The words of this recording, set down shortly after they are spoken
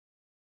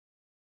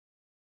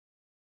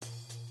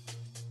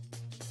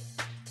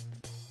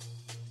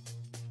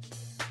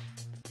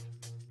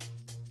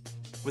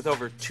With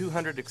over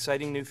 200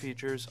 exciting new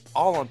features,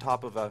 all on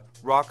top of a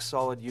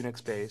rock-solid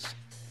Unix base,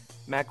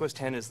 macOS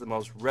 10 is the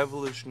most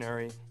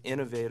revolutionary,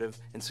 innovative,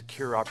 and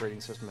secure operating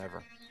system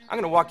ever. I'm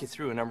going to walk you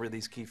through a number of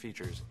these key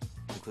features,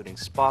 including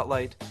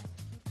Spotlight,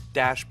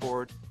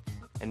 Dashboard,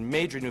 and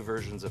major new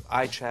versions of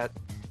iChat,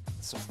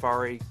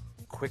 Safari,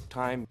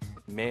 Quicktime,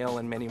 Mail,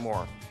 and many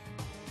more.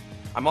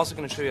 I'm also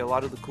going to show you a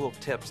lot of the cool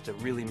tips to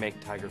really make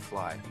Tiger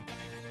fly.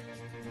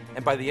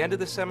 And by the end of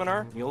this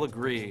seminar, you'll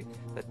agree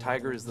that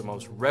Tiger is the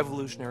most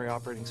revolutionary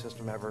operating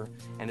system ever,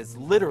 and it's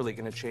literally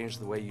going to change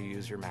the way you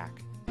use your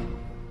Mac.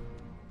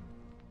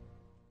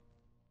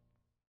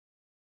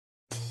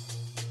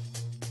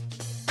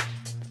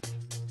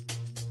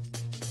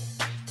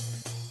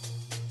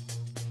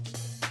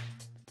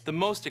 The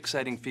most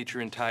exciting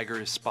feature in Tiger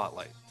is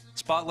Spotlight.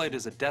 Spotlight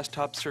is a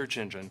desktop search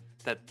engine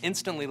that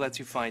instantly lets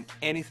you find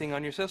anything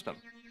on your system.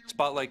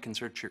 Spotlight can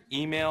search your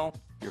email,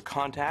 your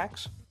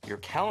contacts, your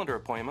calendar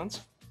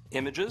appointments,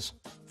 images,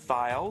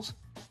 files,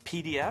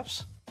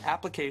 PDFs,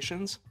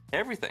 applications,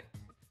 everything.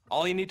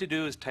 All you need to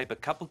do is type a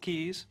couple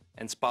keys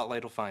and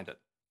Spotlight will find it.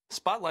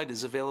 Spotlight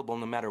is available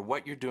no matter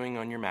what you're doing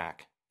on your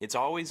Mac. It's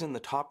always in the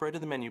top right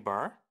of the menu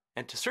bar,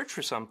 and to search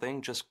for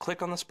something, just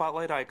click on the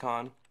Spotlight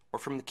icon, or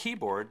from the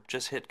keyboard,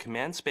 just hit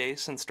Command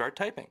Space and start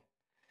typing.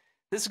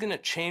 This is going to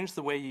change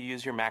the way you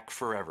use your Mac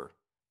forever.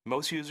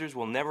 Most users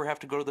will never have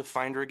to go to the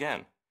Finder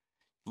again.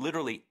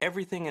 Literally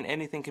everything and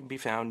anything can be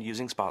found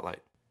using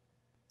Spotlight.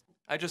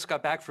 I just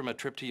got back from a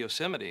trip to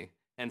Yosemite,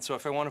 and so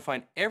if I want to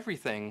find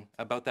everything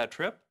about that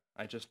trip,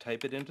 I just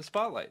type it into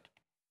Spotlight.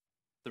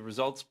 The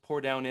results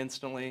pour down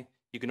instantly.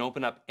 You can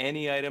open up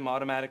any item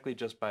automatically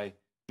just by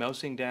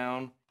mousing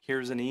down.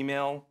 Here's an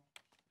email.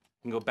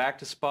 You can go back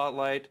to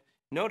Spotlight.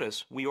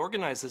 Notice we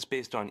organize this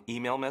based on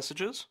email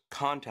messages,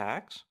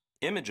 contacts,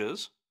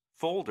 images,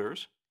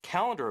 folders,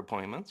 calendar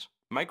appointments,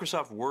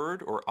 Microsoft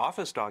Word or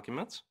Office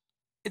documents.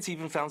 It's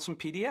even found some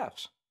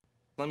PDFs.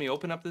 Let me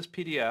open up this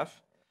PDF,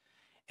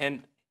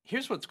 and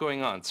here's what's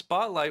going on.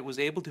 Spotlight was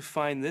able to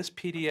find this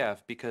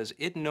PDF because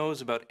it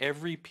knows about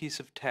every piece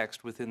of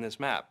text within this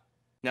map.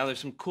 Now there's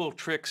some cool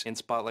tricks in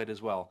Spotlight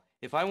as well.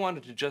 If I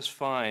wanted to just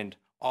find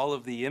all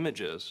of the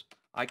images,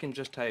 I can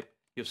just type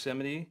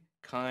Yosemite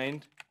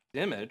kind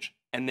image,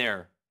 and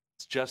there,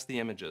 it's just the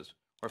images.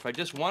 Or if I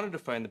just wanted to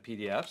find the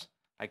PDFs,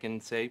 I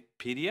can say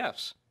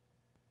PDFs.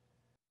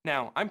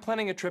 Now, I'm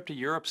planning a trip to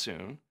Europe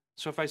soon,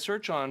 so if I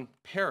search on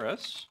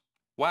Paris,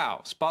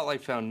 wow,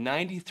 Spotlight found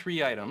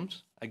 93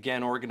 items,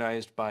 again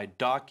organized by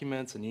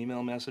documents and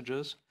email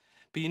messages.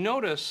 But you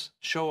notice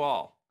Show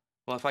All.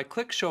 Well, if I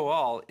click Show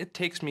All, it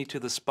takes me to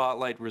the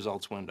Spotlight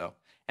results window.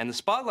 And the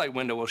Spotlight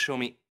window will show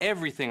me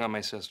everything on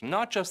my system,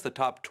 not just the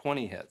top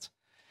 20 hits.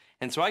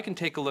 And so I can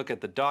take a look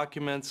at the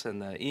documents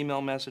and the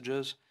email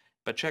messages,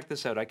 but check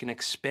this out, I can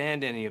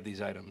expand any of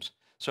these items.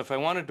 So if I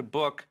wanted to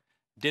book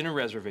dinner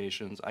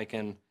reservations, I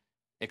can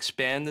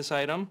expand this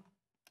item,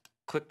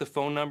 click the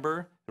phone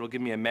number, it'll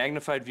give me a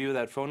magnified view of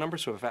that phone number,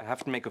 so if I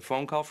have to make a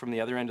phone call from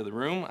the other end of the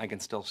room, I can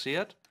still see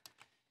it.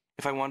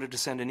 If I wanted to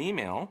send an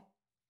email,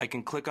 I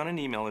can click on an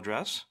email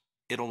address,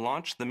 it'll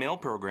launch the mail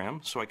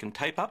program so I can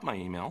type up my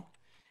email,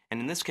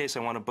 and in this case I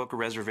want to book a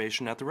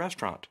reservation at the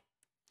restaurant.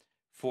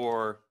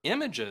 For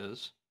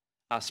images,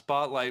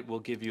 Spotlight will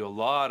give you a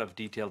lot of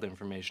detailed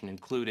information,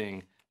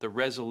 including the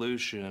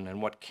resolution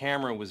and what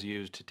camera was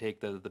used to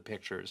take the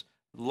pictures.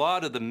 A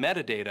lot of the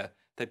metadata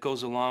that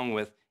goes along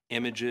with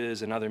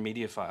images and other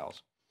media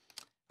files.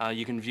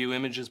 You can view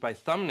images by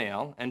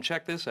thumbnail, and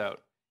check this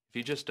out. If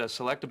you just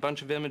select a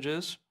bunch of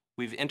images,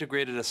 we've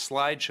integrated a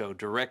slideshow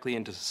directly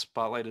into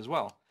Spotlight as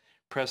well.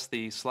 Press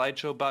the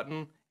slideshow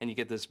button and you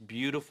get this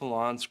beautiful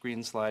on-screen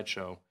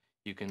slideshow.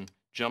 You can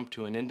jump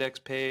to an index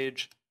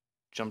page,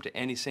 jump to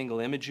any single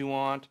image you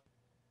want,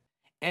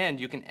 and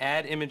you can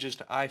add images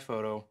to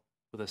iPhoto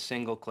with a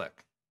single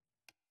click.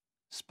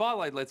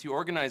 Spotlight lets you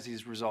organize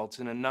these results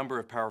in a number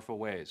of powerful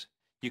ways.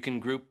 You can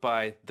group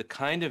by the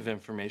kind of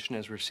information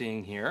as we're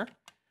seeing here,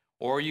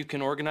 or you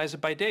can organize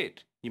it by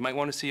date. You might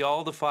want to see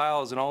all the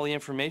files and all the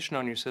information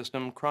on your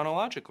system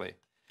chronologically.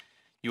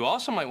 You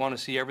also might want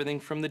to see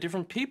everything from the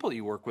different people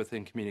you work with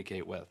and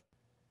communicate with.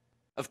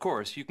 Of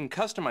course, you can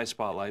customize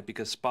Spotlight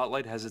because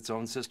Spotlight has its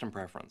own system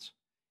preference.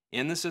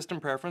 In the system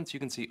preference, you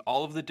can see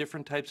all of the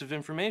different types of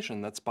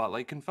information that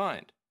Spotlight can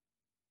find.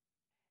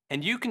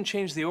 And you can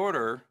change the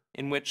order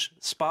in which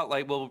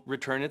Spotlight will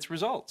return its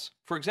results.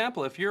 For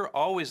example, if you're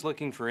always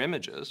looking for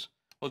images,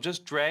 well,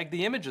 just drag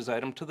the images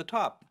item to the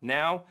top.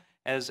 Now,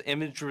 as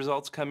image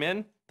results come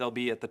in, they'll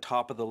be at the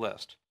top of the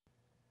list.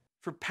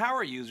 For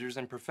power users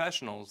and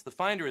professionals, the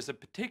Finder is a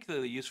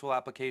particularly useful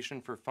application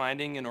for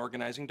finding and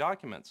organizing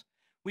documents.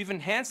 We've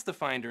enhanced the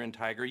Finder in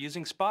Tiger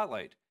using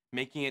Spotlight,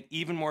 making it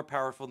even more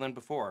powerful than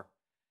before.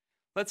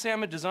 Let's say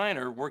I'm a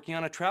designer working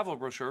on a travel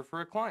brochure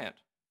for a client.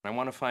 I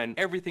want to find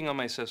everything on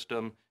my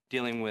system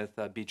dealing with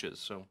beaches.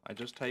 So I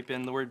just type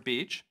in the word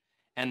beach,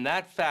 and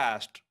that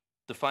fast,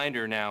 the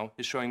Finder now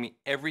is showing me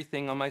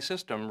everything on my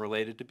system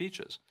related to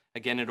beaches.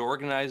 Again, it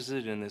organizes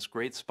it in this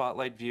great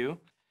Spotlight view.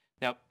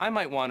 Now, I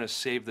might want to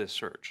save this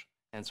search.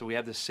 And so we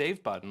have the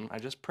Save button. I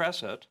just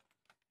press it,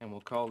 and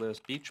we'll call this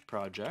Beach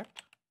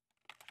Project,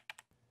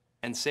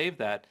 and save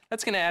that.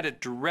 That's going to add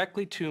it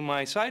directly to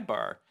my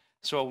sidebar.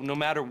 So no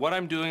matter what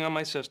I'm doing on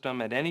my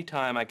system, at any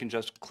time I can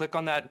just click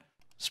on that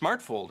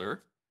Smart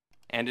folder,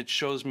 and it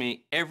shows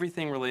me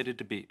everything related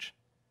to beach.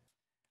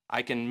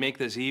 I can make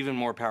this even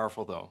more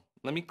powerful though.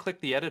 Let me click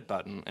the Edit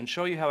button and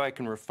show you how I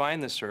can refine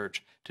the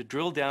search to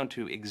drill down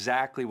to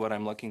exactly what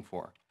I'm looking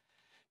for.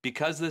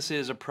 Because this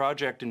is a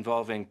project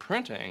involving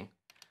printing,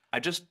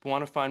 I just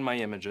want to find my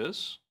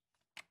images.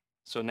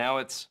 So now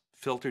it's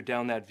filtered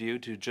down that view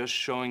to just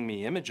showing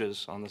me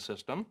images on the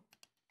system.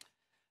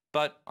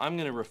 But I'm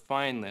going to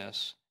refine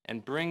this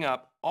and bring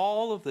up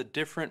all of the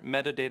different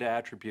metadata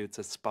attributes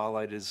that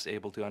Spotlight is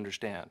able to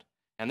understand.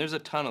 And there's a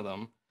ton of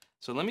them.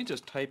 So let me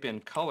just type in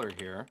color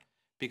here,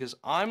 because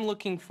I'm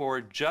looking for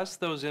just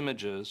those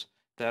images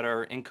that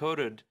are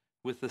encoded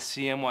with the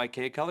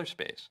CMYK color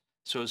space.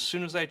 So as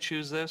soon as I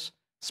choose this,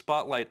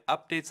 Spotlight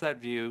updates that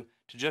view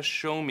to just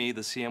show me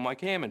the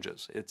CMYK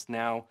images. It's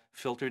now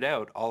filtered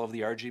out all of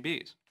the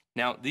RGBs.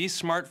 Now, these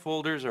smart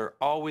folders are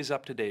always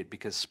up to date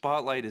because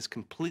Spotlight is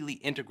completely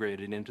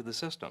integrated into the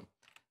system.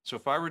 So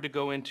if I were to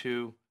go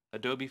into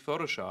Adobe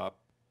Photoshop,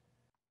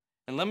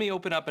 and let me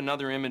open up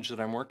another image that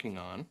I'm working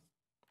on.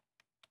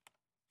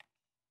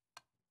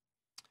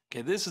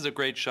 Okay, this is a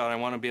great shot. I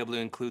want to be able to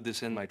include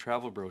this in my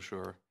travel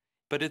brochure,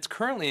 but it's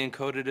currently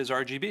encoded as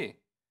RGB.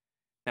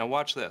 Now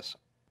watch this.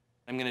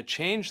 I'm going to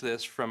change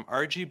this from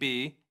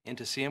RGB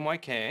into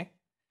CMYK,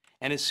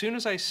 and as soon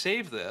as I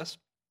save this,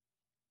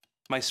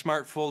 my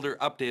smart folder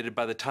updated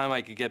by the time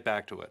I could get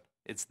back to it.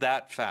 It's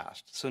that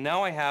fast. So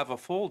now I have a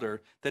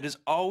folder that is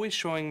always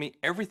showing me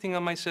everything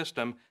on my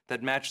system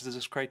that matches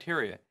this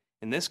criteria.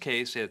 In this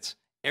case, it's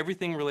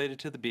everything related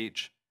to the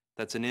beach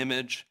that's an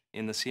image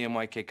in the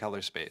CMYK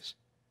color space.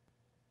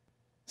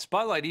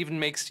 Spotlight even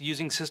makes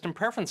using system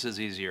preferences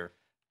easier.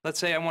 Let's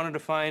say I wanted to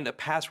find a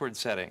password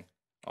setting.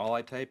 All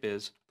I type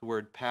is the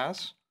word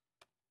pass,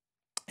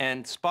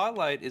 and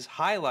Spotlight is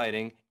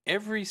highlighting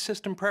every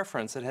system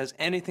preference that has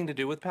anything to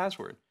do with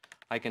password.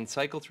 I can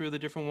cycle through the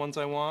different ones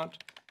I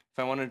want. If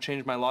I wanted to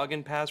change my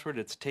login password,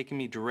 it's taking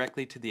me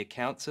directly to the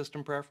account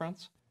system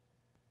preference.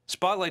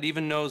 Spotlight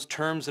even knows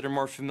terms that are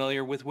more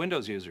familiar with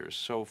Windows users.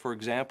 So for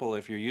example,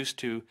 if you're used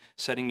to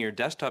setting your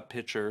desktop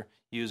picture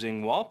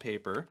using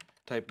wallpaper,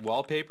 type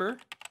wallpaper,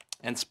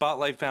 and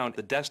Spotlight found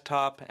the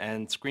desktop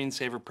and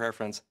screensaver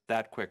preference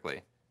that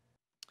quickly.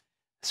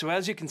 So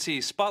as you can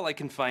see, Spotlight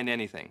can find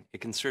anything.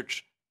 It can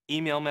search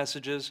email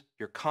messages,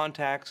 your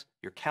contacts,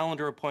 your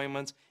calendar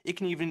appointments. It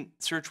can even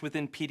search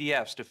within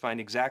PDFs to find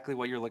exactly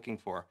what you're looking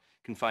for.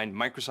 It can find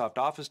Microsoft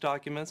Office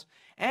documents,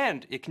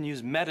 and it can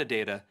use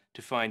metadata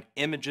to find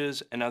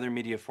images and other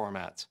media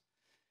formats.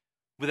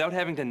 Without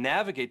having to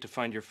navigate to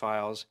find your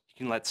files, you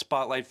can let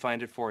Spotlight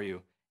find it for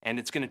you, and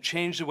it's going to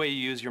change the way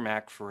you use your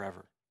Mac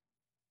forever.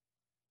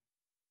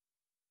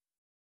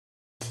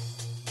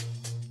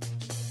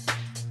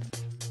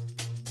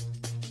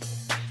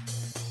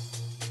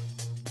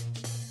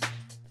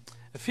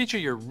 A feature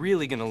you're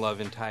really going to love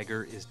in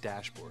Tiger is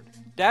Dashboard.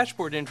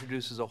 Dashboard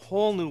introduces a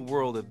whole new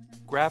world of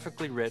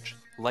graphically rich,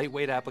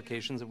 lightweight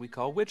applications that we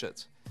call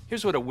widgets.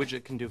 Here's what a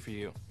widget can do for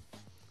you.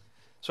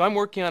 So I'm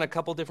working on a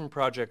couple different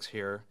projects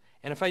here,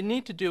 and if I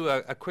need to do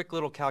a quick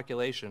little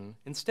calculation,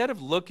 instead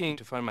of looking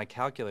to find my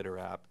calculator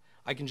app,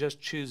 I can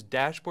just choose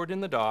Dashboard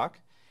in the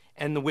dock,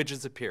 and the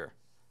widgets appear.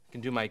 I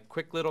can do my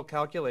quick little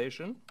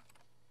calculation.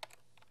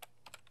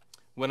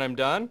 When I'm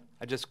done,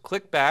 I just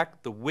click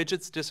back, the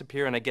widgets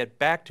disappear, and I get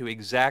back to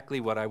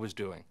exactly what I was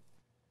doing.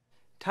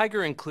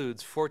 Tiger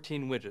includes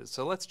 14 widgets,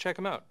 so let's check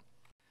them out.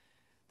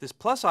 This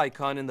plus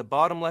icon in the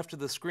bottom left of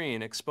the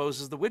screen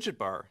exposes the widget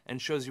bar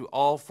and shows you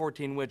all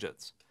 14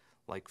 widgets,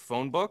 like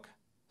phone book,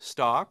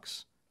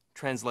 stocks,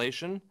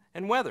 translation,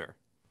 and weather.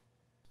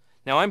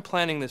 Now I'm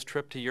planning this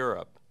trip to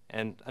Europe,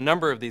 and a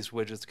number of these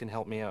widgets can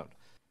help me out.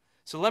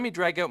 So let me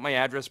drag out my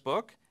address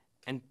book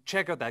and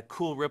check out that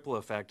cool ripple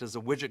effect as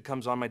the widget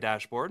comes on my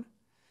dashboard.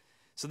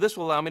 So this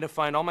will allow me to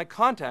find all my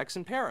contacts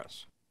in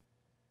Paris.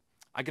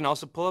 I can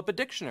also pull up a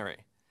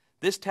dictionary.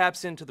 This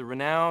taps into the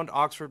renowned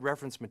Oxford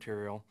reference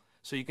material,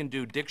 so you can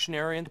do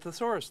dictionary and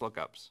thesaurus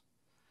lookups.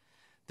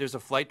 There's a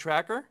flight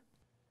tracker.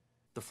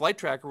 The flight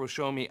tracker will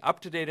show me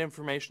up-to-date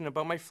information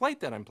about my flight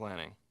that I'm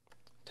planning.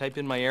 Type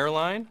in my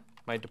airline,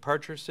 my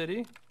departure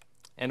city,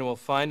 and it will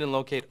find and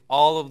locate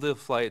all of the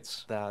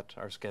flights that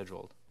are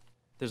scheduled.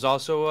 There's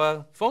also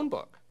a phone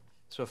book.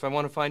 So if I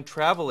want to find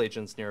travel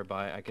agents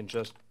nearby, I can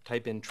just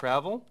type in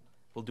travel.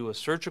 We'll do a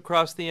search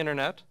across the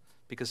internet,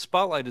 because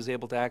Spotlight is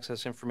able to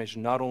access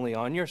information not only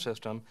on your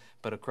system,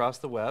 but across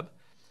the web.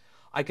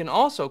 I can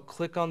also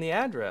click on the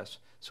address,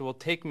 so it will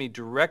take me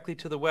directly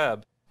to the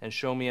web and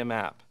show me a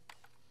map.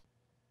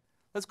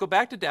 Let's go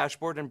back to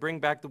Dashboard and bring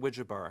back the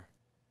widget bar.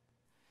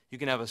 You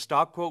can have a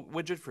stock quote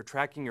widget for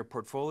tracking your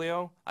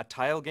portfolio, a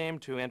tile game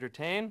to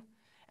entertain,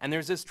 and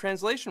there's this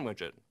translation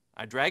widget.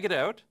 I drag it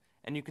out,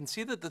 and you can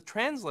see that the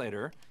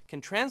translator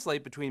can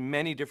translate between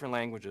many different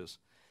languages.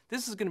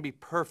 This is going to be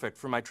perfect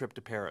for my trip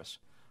to Paris.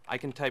 I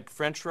can type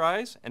French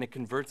fries and it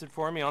converts it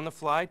for me on the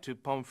fly to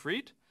pommes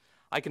frites.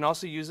 I can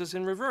also use this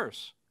in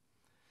reverse.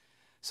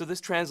 So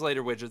this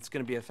translator widget is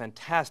going to be a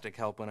fantastic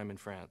help when I'm in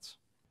France.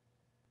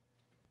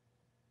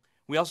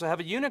 We also have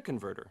a unit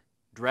converter.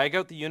 Drag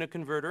out the unit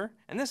converter,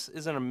 and this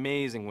is an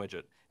amazing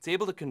widget. It's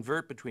able to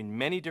convert between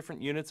many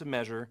different units of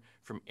measure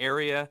from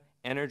area,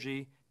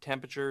 energy,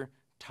 temperature,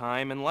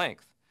 time, and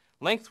length.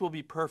 Length will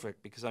be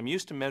perfect because I'm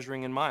used to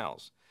measuring in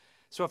miles.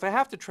 So if I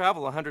have to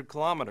travel 100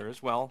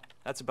 kilometers, well,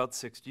 that's about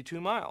 62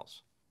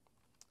 miles.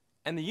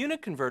 And the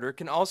unit converter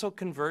can also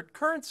convert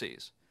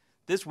currencies.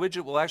 This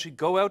widget will actually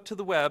go out to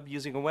the web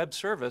using a web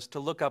service to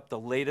look up the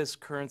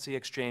latest currency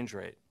exchange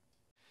rate.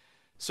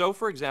 So,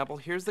 for example,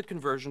 here's the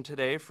conversion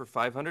today for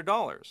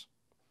 $500.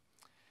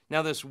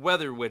 Now this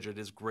weather widget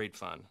is great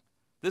fun.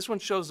 This one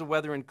shows the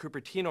weather in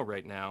Cupertino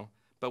right now,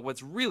 but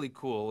what's really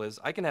cool is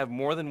I can have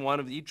more than one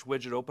of each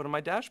widget open on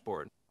my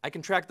dashboard. I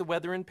can track the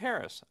weather in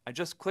Paris. I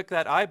just click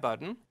that I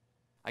button.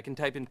 I can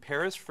type in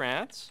Paris,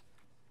 France,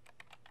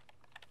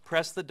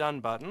 press the Done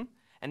button,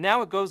 and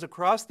now it goes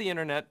across the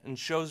internet and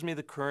shows me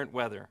the current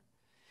weather.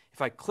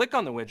 If I click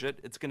on the widget,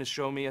 it's going to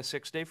show me a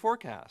 6-day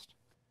forecast.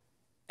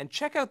 And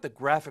check out the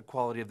graphic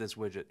quality of this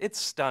widget. It's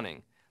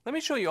stunning. Let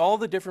me show you all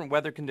the different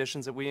weather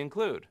conditions that we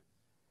include,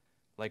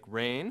 like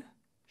rain,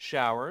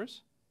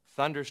 showers,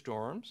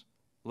 thunderstorms,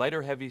 light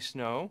or heavy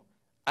snow,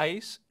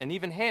 ice, and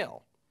even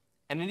hail.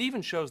 And it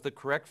even shows the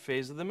correct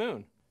phase of the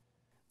moon.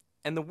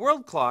 And the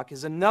world clock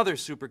is another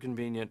super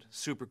convenient,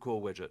 super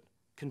cool widget.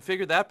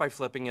 Configure that by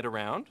flipping it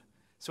around.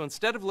 So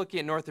instead of looking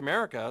at North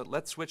America,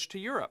 let's switch to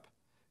Europe.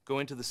 Go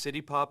into the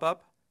city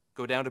pop-up,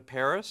 go down to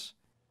Paris.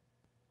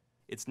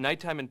 It's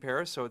nighttime in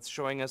Paris, so it's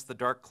showing us the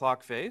dark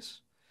clock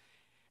face.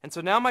 And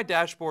so now my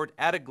dashboard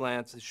at a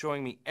glance is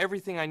showing me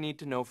everything I need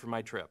to know for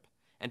my trip.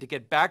 And to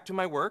get back to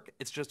my work,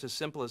 it's just as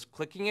simple as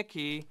clicking a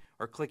key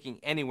or clicking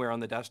anywhere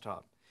on the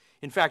desktop.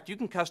 In fact, you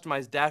can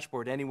customize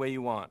dashboard any way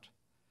you want.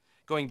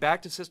 Going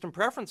back to system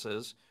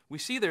preferences, we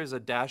see there's a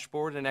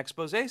dashboard and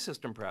expose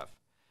system pref.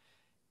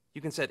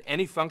 You can set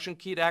any function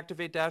key to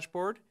activate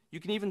dashboard. You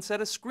can even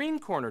set a screen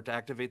corner to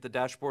activate the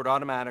dashboard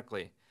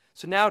automatically.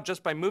 So now,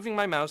 just by moving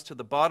my mouse to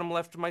the bottom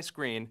left of my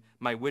screen,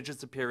 my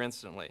widgets appear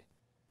instantly.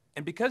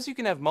 And because you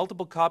can have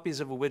multiple copies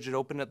of a widget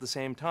open at the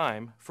same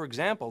time, for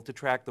example, to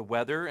track the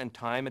weather and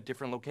time at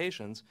different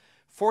locations,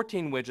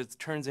 14 widgets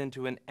turns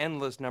into an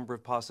endless number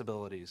of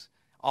possibilities,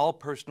 all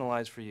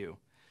personalized for you.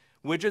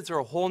 Widgets are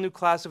a whole new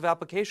class of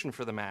application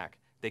for the Mac.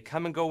 They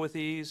come and go with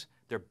ease,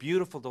 they're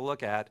beautiful to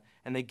look at,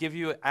 and they give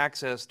you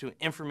access to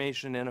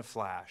information in a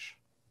flash.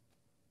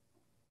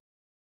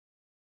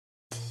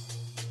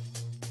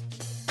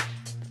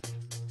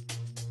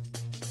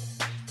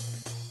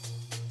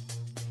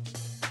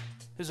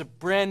 There's a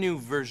brand new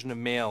version of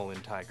Mail in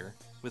Tiger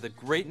with a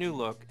great new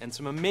look and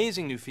some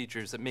amazing new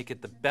features that make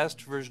it the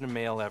best version of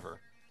Mail ever.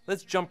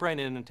 Let's jump right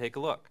in and take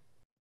a look.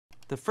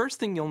 The first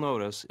thing you'll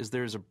notice is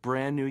there's a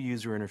brand new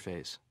user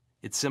interface.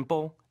 It's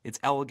simple, it's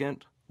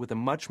elegant, with a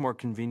much more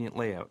convenient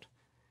layout.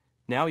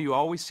 Now you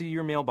always see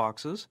your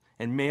mailboxes,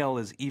 and Mail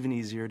is even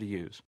easier to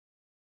use.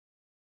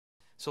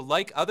 So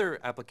like other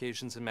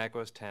applications in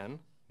macOS 10,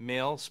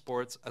 Mail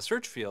sports a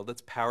search field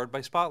that's powered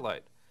by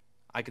Spotlight.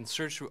 I can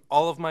search through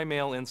all of my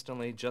mail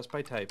instantly just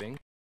by typing.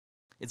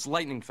 It's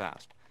lightning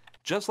fast.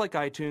 Just like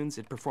iTunes,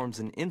 it performs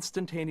an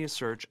instantaneous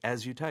search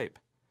as you type.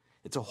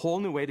 It's a whole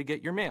new way to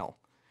get your mail.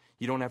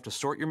 You don't have to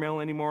sort your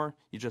mail anymore.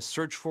 You just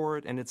search for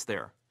it and it's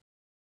there.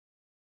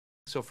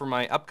 So for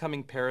my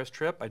upcoming Paris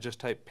trip, I just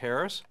type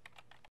Paris,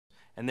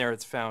 and there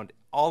it's found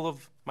all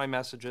of my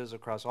messages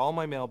across all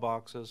my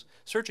mailboxes,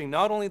 searching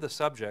not only the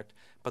subject,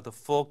 but the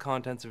full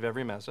contents of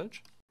every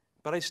message.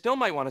 But I still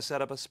might want to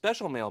set up a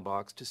special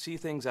mailbox to see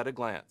things at a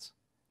glance.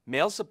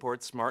 Mail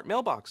supports smart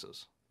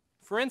mailboxes.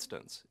 For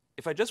instance,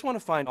 if I just want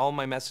to find all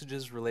my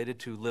messages related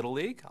to Little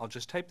League, I'll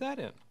just type that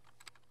in.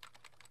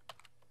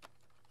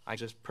 I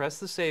just press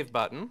the Save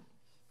button,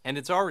 and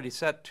it's already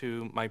set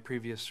to my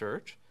previous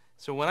search.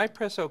 So when I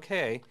press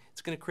OK,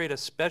 it's going to create a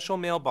special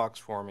mailbox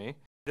for me,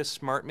 a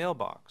smart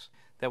mailbox,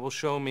 that will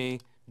show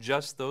me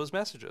just those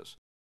messages.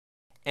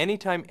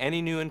 Anytime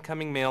any new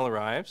incoming mail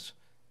arrives,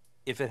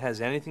 if it has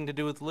anything to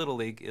do with Little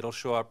League, it'll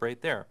show up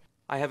right there.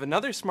 I have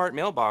another smart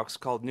mailbox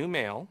called New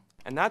Mail,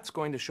 and that's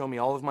going to show me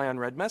all of my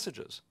unread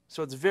messages.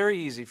 So it's very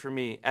easy for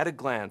me, at a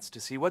glance, to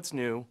see what's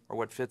new or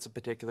what fits a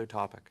particular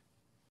topic.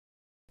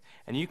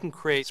 And you can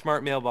create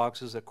smart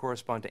mailboxes that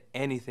correspond to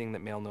anything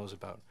that Mail knows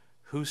about.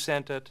 Who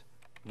sent it,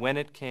 when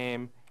it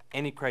came,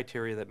 any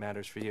criteria that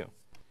matters for you.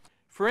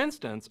 For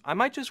instance, I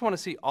might just want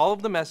to see all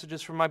of the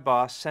messages from my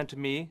boss sent to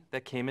me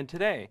that came in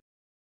today,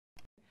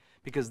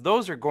 because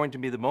those are going to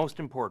be the most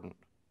important.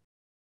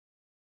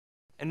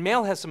 And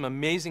Mail has some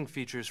amazing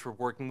features for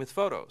working with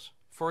photos.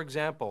 For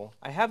example,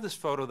 I have this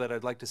photo that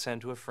I'd like to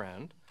send to a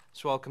friend,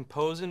 so I'll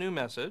compose a new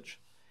message,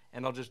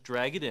 and I'll just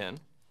drag it in.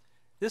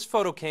 This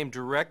photo came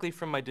directly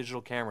from my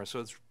digital camera, so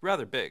it's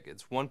rather big.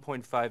 It's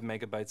 1.5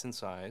 megabytes in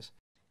size.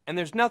 And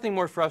there's nothing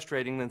more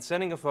frustrating than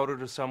sending a photo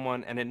to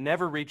someone and it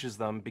never reaches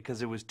them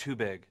because it was too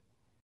big.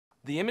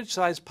 The image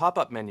size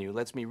pop-up menu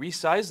lets me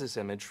resize this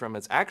image from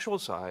its actual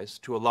size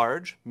to a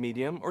large,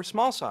 medium, or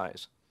small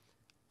size.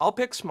 I'll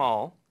pick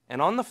small,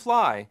 and on the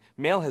fly,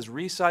 Mail has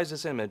resized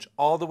this image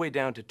all the way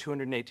down to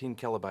 218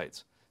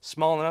 kilobytes,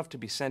 small enough to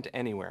be sent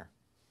anywhere.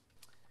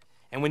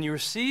 And when you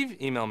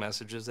receive email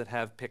messages that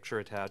have picture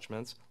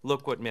attachments,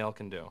 look what Mail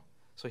can do.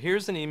 So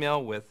here's an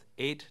email with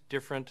 8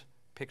 different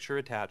picture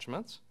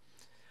attachments.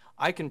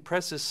 I can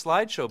press this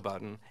slideshow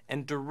button,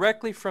 and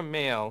directly from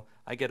Mail,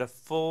 I get a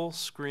full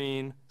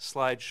screen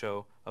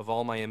slideshow of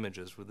all my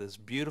images with this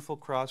beautiful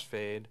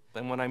crossfade.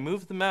 And when I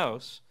move the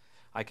mouse,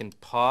 I can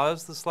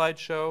pause the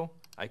slideshow,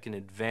 I can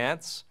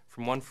advance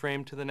from one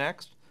frame to the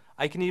next.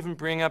 I can even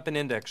bring up an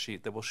index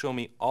sheet that will show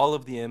me all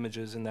of the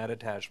images in that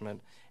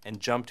attachment and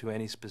jump to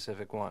any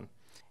specific one.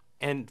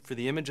 And for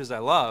the images I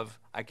love,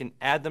 I can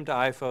add them to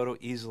iPhoto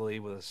easily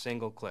with a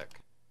single click.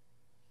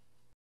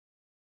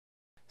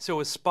 So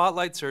with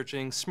Spotlight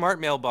searching, smart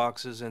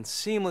mailboxes, and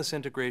seamless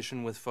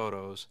integration with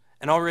photos,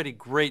 an already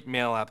great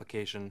mail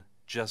application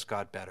just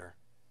got better.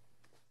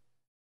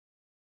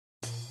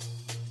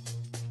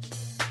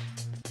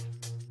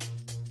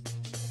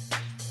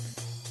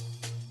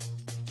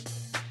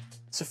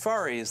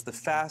 Safari is the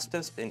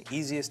fastest and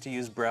easiest to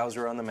use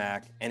browser on the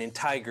Mac, and in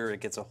Tiger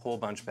it gets a whole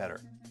bunch better.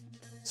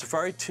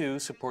 Safari 2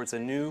 supports a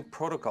new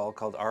protocol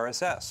called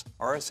RSS.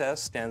 RSS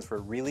stands for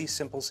Really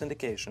Simple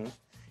Syndication,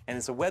 and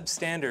it's a web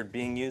standard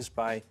being used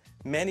by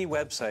many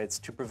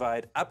websites to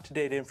provide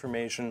up-to-date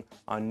information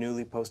on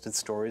newly posted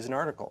stories and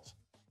articles.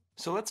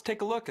 So let's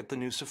take a look at the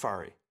new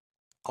Safari.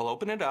 I'll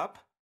open it up,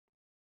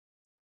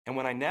 and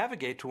when I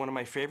navigate to one of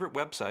my favorite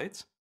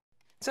websites,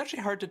 it's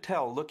actually hard to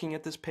tell looking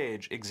at this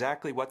page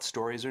exactly what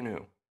stories are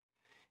new.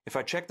 If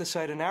I checked the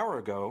site an hour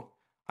ago,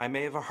 I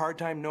may have a hard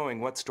time knowing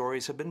what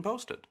stories have been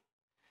posted.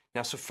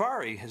 Now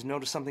Safari has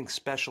noticed something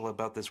special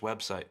about this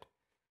website.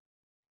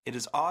 It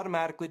has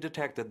automatically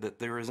detected that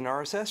there is an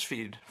RSS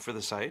feed for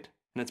the site,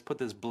 and it's put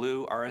this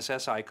blue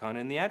RSS icon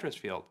in the address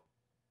field.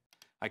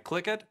 I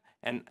click it,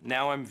 and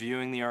now I'm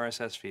viewing the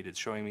RSS feed. It's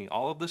showing me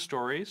all of the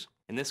stories,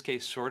 in this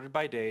case sorted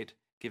by date,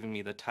 giving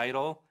me the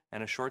title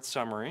and a short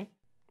summary.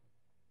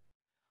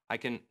 I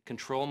can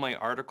control my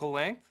article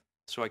length,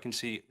 so I can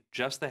see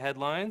just the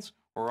headlines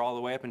or all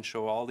the way up and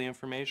show all the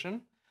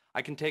information.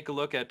 I can take a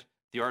look at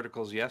the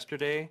articles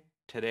yesterday,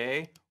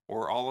 today,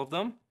 or all of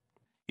them.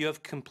 You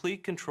have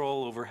complete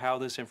control over how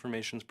this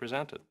information is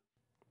presented.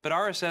 But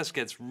RSS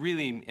gets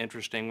really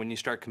interesting when you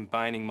start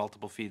combining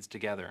multiple feeds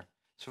together.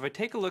 So if I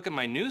take a look at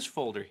my news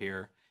folder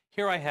here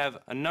I have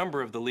a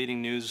number of the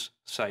leading news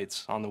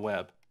sites on the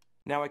web.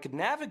 Now I could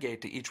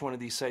navigate to each one of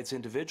these sites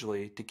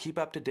individually to keep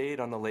up to date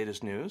on the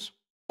latest news,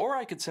 or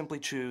I could simply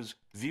choose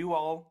View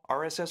All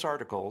RSS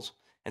Articles,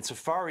 and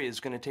Safari is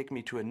going to take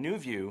me to a new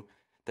view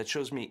that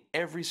shows me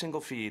every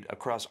single feed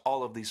across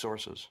all of these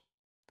sources.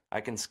 I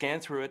can scan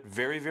through it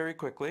very, very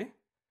quickly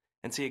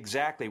and see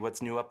exactly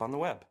what's new up on the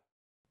web.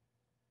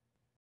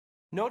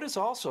 Notice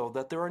also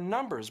that there are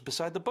numbers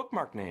beside the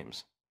bookmark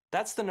names.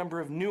 That's the number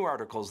of new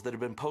articles that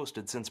have been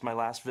posted since my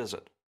last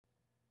visit.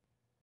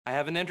 I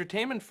have an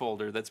entertainment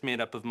folder that's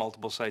made up of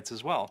multiple sites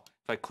as well.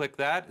 If I click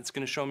that, it's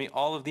going to show me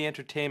all of the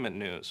entertainment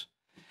news.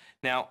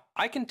 Now,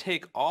 I can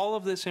take all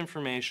of this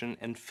information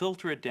and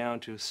filter it down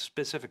to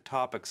specific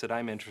topics that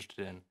I'm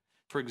interested in.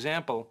 For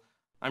example,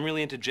 I'm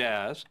really into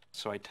jazz,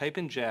 so I type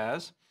in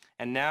jazz,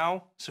 and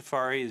now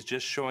Safari is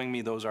just showing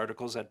me those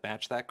articles that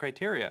match that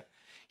criteria.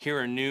 Here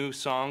are new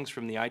songs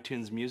from the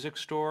iTunes Music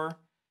Store,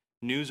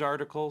 news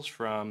articles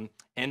from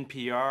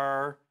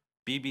NPR,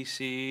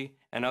 BBC,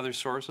 and other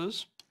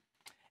sources.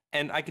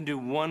 And I can do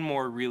one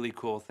more really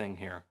cool thing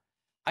here.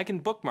 I can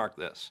bookmark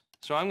this.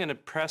 So I'm going to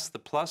press the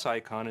plus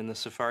icon in the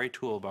Safari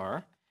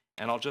toolbar,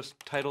 and I'll just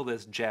title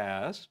this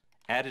Jazz,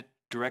 add it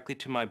directly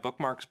to my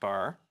bookmarks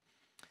bar,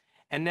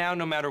 and now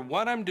no matter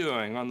what I'm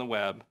doing on the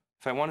web,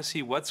 if I want to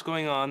see what's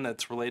going on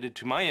that's related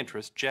to my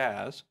interest,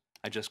 jazz,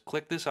 I just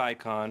click this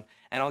icon,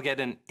 and I'll get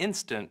an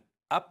instant,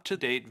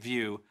 up-to-date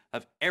view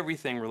of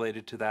everything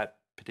related to that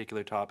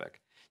particular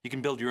topic. You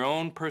can build your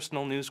own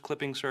personal news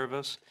clipping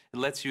service. It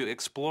lets you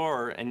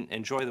explore and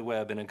enjoy the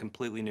web in a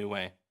completely new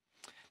way.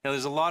 Now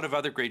there's a lot of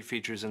other great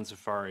features in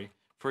Safari.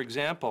 For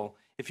example,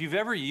 if you've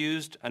ever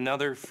used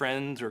another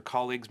friend's or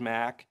colleague's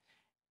Mac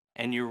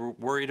and you're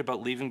worried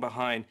about leaving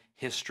behind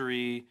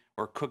history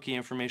or cookie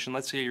information,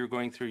 let's say you're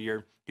going through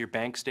your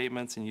bank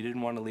statements and you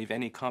didn't want to leave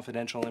any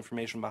confidential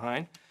information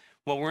behind,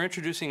 well, we're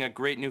introducing a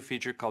great new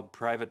feature called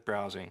private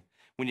browsing.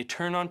 When you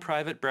turn on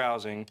private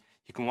browsing,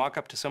 you can walk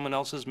up to someone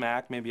else's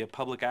Mac, maybe a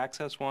public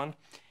access one,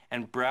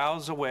 and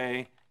browse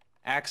away,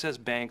 access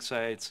bank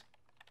sites,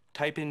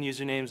 type in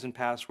usernames and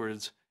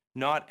passwords,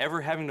 not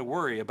ever having to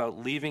worry about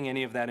leaving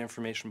any of that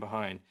information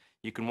behind.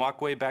 You can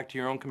walk way back to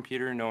your own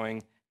computer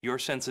knowing your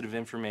sensitive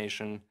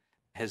information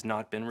has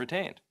not been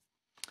retained.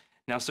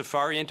 Now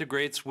Safari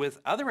integrates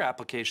with other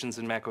applications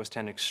in macOS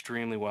 10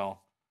 extremely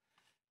well.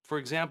 For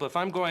example, if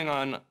I'm going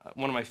on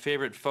one of my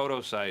favorite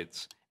photo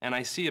sites and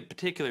I see a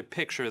particular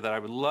picture that I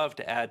would love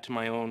to add to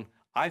my own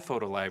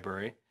iPhoto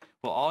library,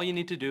 well, all you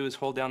need to do is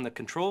hold down the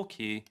Control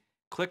key,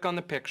 click on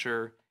the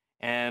picture,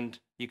 and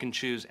you can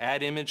choose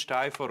Add Image to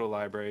iPhoto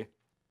Library.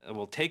 It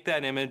will take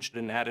that image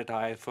and add it to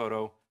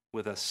iPhoto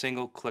with a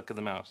single click of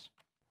the mouse.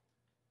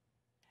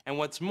 And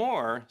what's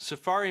more,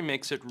 Safari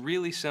makes it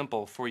really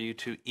simple for you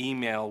to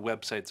email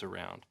websites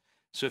around.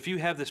 So if you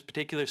have this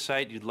particular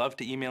site, you'd love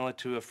to email it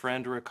to a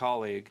friend or a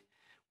colleague,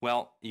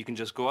 well, you can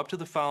just go up to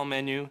the File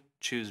menu,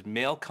 choose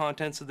Mail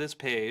Contents of this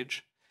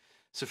page.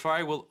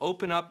 Safari will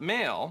open up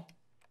Mail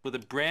with a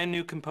brand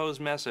new composed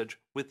message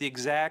with the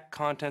exact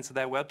contents of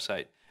that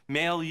website.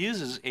 Mail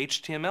uses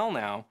HTML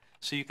now,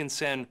 so you can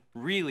send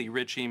really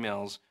rich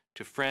emails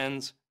to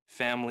friends,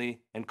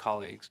 family, and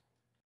colleagues.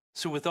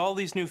 So with all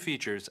these new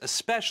features,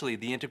 especially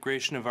the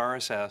integration of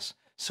RSS,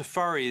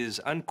 Safari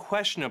is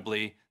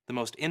unquestionably the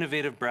most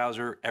innovative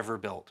browser ever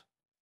built.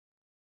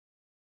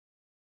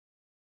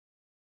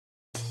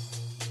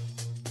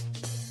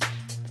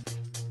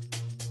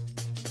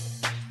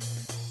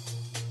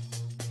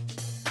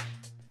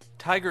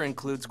 Tiger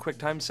includes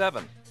QuickTime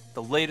 7,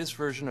 the latest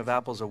version of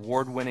Apple's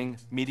award-winning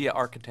media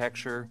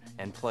architecture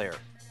and player.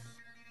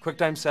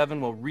 QuickTime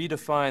 7 will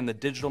redefine the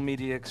digital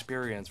media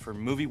experience for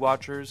movie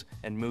watchers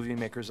and movie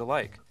makers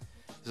alike.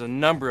 There's a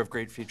number of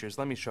great features.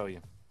 Let me show you.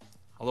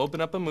 I'll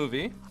open up a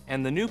movie,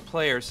 and the new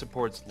player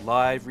supports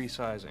live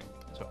resizing.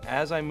 So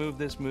as I move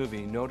this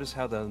movie, notice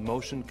how the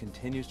motion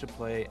continues to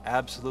play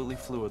absolutely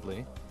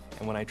fluidly.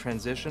 And when I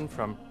transition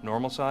from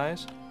normal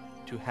size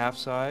to half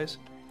size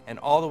and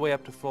all the way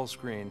up to full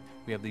screen,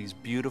 we have these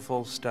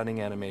beautiful,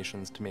 stunning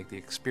animations to make the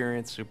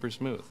experience super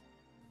smooth.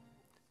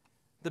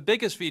 The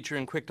biggest feature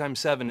in QuickTime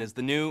 7 is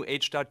the new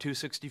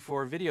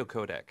H.264 video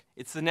codec.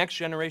 It's the next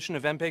generation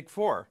of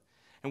MPEG-4.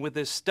 And with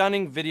this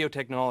stunning video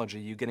technology,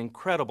 you get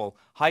incredible,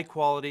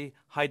 high-quality,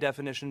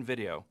 high-definition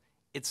video.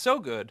 It's so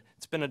good,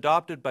 it's been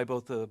adopted by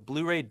both the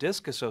Blu-ray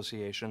Disc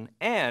Association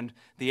and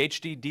the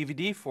HD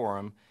DVD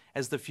Forum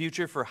as the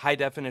future for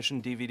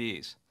high-definition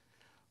DVDs.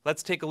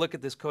 Let's take a look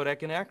at this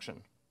codec in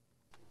action.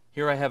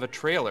 Here I have a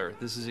trailer.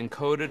 This is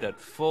encoded at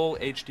full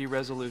HD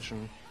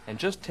resolution, and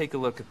just take a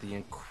look at the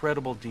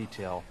incredible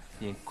detail,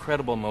 the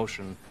incredible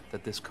motion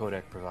that this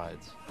codec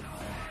provides.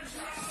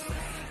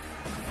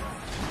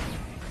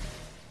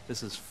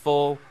 This is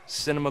full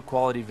cinema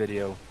quality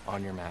video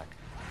on your Mac.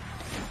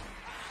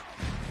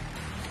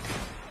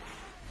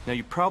 Now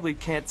you probably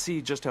can't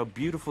see just how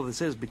beautiful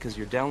this is because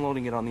you're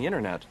downloading it on the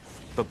internet,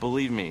 but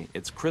believe me,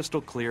 it's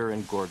crystal clear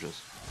and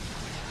gorgeous.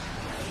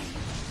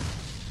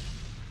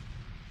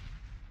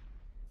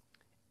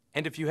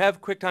 And if you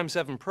have QuickTime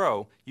 7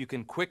 Pro, you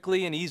can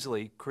quickly and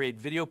easily create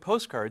video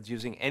postcards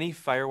using any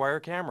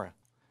FireWire camera.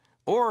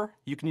 Or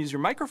you can use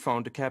your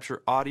microphone to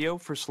capture audio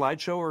for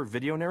slideshow or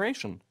video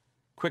narration.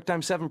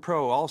 QuickTime 7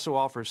 Pro also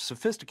offers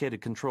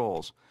sophisticated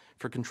controls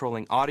for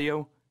controlling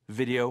audio,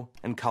 video,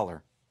 and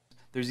color.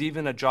 There's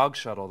even a jog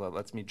shuttle that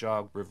lets me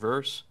jog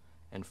reverse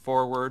and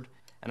forward,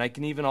 and I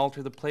can even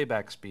alter the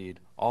playback speed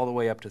all the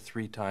way up to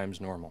 3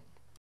 times normal.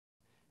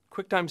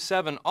 QuickTime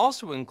 7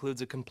 also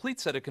includes a complete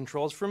set of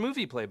controls for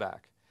movie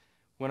playback.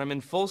 When I'm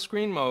in full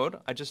screen mode,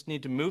 I just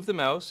need to move the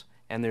mouse,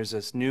 and there's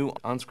this new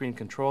on-screen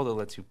control that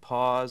lets you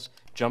pause,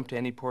 jump to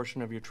any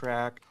portion of your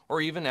track, or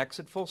even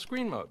exit full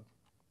screen mode.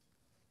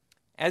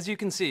 As you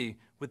can see,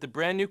 with the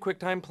brand new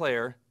QuickTime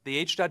player, the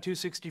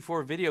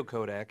H.264 video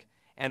codec,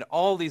 and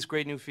all these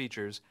great new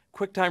features,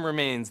 QuickTime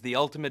remains the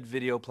ultimate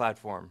video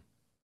platform.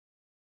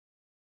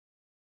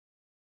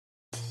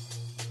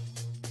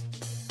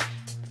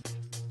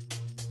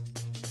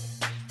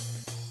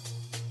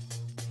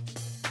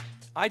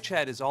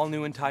 iChat is all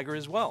new in Tiger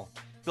as well.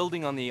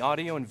 Building on the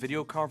audio and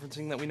video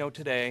conferencing that we know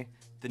today,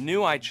 the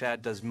new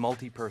iChat does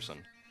multi-person.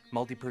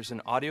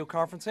 Multi-person audio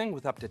conferencing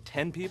with up to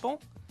 10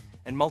 people,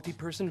 and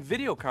multi-person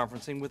video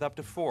conferencing with up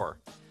to 4.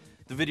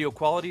 The video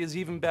quality is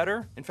even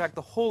better. In fact,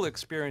 the whole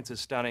experience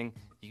is stunning.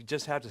 You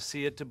just have to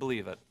see it to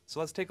believe it. So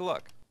let's take a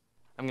look.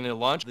 I'm going to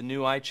launch the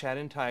new iChat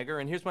in Tiger,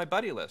 and here's my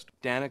buddy list.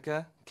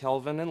 Danica,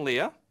 Kelvin, and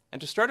Leah. And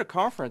to start a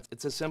conference,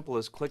 it's as simple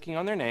as clicking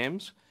on their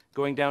names,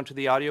 going down to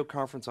the audio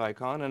conference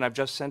icon, and I've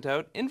just sent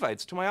out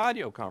invites to my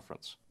audio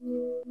conference.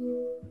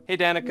 Hey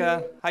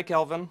Danica, hi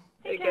Kelvin.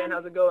 Hey Ken,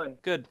 how's it going?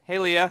 Good. Hey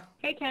Leah.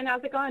 Hey Ken,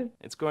 how's it going?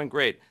 It's going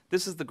great.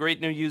 This is the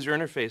great new user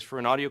interface for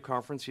an audio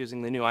conference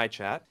using the new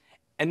iChat.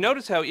 And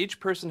notice how each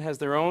person has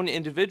their own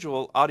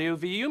individual audio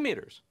VU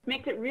meters.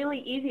 Makes it really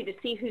easy to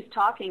see who's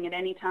talking at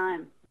any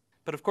time.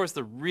 But of course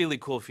the really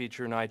cool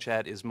feature in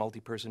iChat is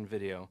multi-person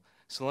video.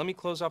 So let me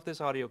close off this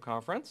audio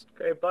conference.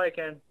 Great, bye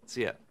Ken.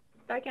 See ya.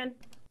 Bye Ken.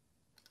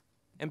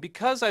 And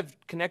because I've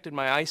connected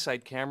my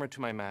iSight camera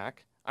to my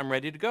Mac, I'm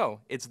ready to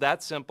go. It's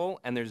that simple,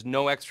 and there's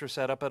no extra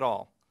setup at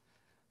all.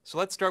 So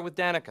let's start with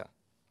Danica.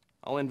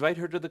 I'll invite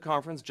her to the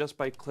conference just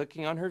by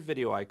clicking on her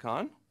video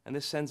icon, and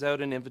this sends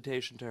out an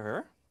invitation to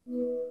her.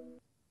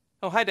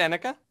 Oh, hi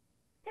Danica.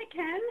 Hey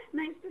Ken,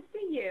 nice to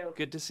see you.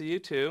 Good to see you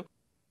too.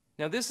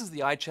 Now this is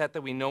the iChat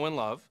that we know and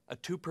love, a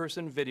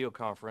 2-person video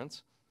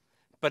conference,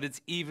 but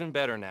it's even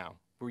better now.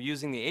 We're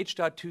using the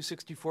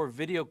H.264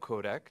 video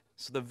codec,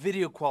 so the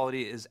video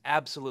quality is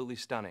absolutely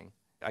stunning.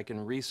 I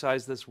can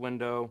resize this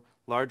window,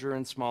 larger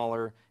and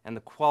smaller, and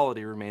the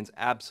quality remains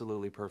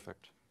absolutely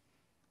perfect.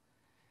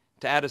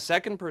 To add a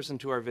second person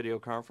to our video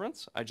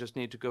conference, I just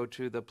need to go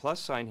to the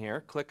plus sign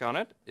here, click on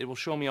it. It will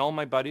show me all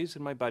my buddies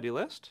in my buddy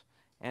list.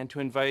 And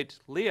to invite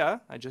Leah,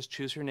 I just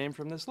choose her name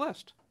from this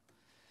list.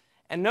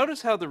 And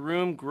notice how the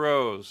room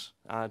grows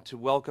to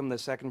welcome the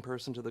second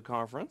person to the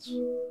conference.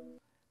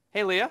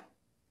 Hey, Leah.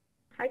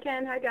 Hi,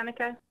 Ken. Hi,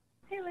 Danica.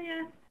 Hey,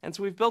 Leah. And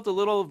so we've built a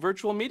little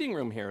virtual meeting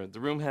room here. The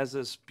room has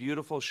this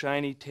beautiful,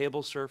 shiny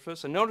table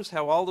surface. And notice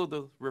how all of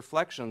the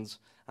reflections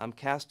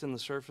cast in the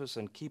surface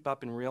and keep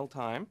up in real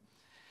time.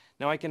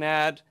 Now I can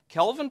add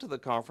Kelvin to the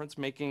conference,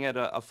 making it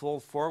a full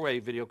four-way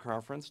video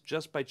conference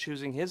just by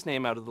choosing his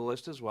name out of the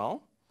list as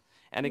well.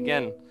 And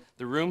again,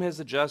 the room has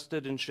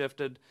adjusted and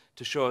shifted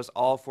to show us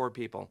all four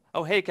people.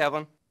 Oh, hey,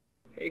 Kevin.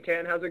 Hey,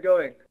 Ken. How's it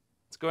going?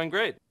 It's going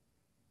great.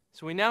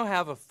 So we now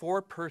have a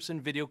four-person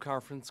video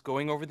conference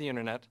going over the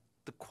internet.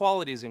 The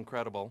quality is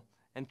incredible.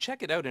 And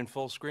check it out in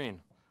full screen.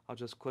 I'll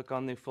just click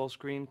on the full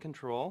screen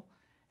control,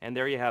 and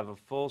there you have a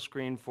full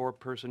screen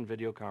four-person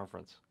video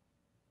conference.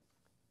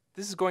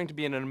 This is going to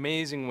be an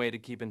amazing way to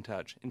keep in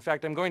touch. In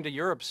fact, I'm going to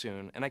Europe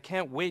soon, and I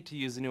can't wait to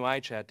use the new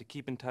iChat to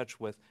keep in touch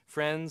with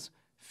friends,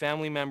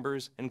 family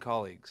members, and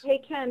colleagues.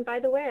 Hey, Ken, by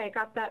the way, I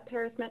got that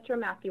Paris Metro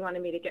map you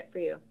wanted me to get for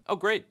you. Oh,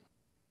 great.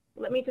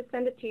 Let me just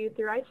send it to you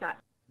through iChat.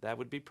 That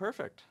would be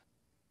perfect.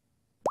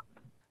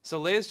 So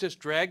Leia's just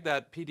dragged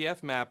that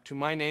PDF map to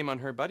my name on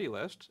her buddy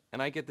list,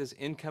 and I get this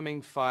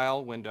incoming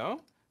file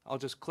window. I'll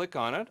just click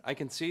on it. I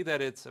can see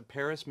that it's a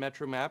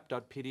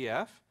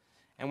parismetromap.pdf,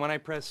 and when I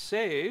press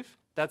save,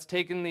 that's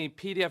taken the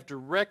PDF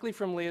directly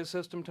from Leia's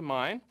system to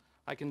mine.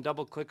 I can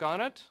double click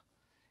on it,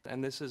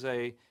 and this is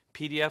a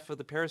PDF of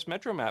the Paris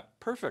Metro map.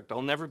 Perfect.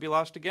 I'll never be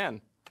lost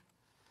again.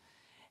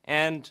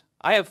 And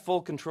I have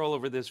full control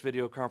over this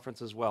video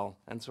conference as well,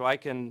 and so I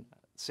can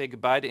say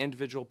goodbye to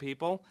individual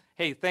people.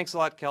 Hey, thanks a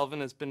lot,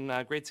 Kelvin. It's been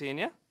great seeing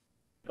you.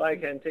 Bye,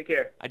 Ken. Take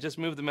care. I just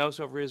moved the mouse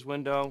over his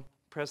window,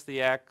 press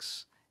the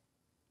X.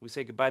 We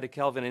say goodbye to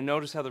Kelvin, and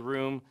notice how the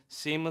room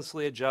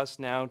seamlessly adjusts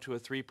now to a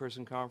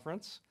three-person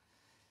conference.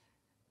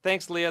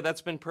 Thanks, Leah.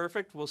 That's been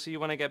perfect. We'll see you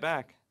when I get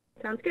back.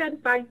 Sounds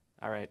good. Bye.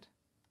 All right.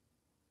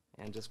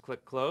 And just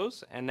click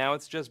close. And now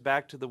it's just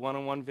back to the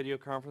one-on-one video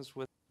conference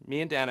with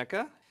me and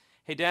Danica.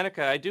 Hey,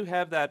 Danica, I do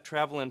have that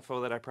travel info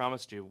that I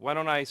promised you. Why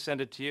don't I send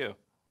it to you?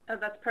 Oh,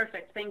 that's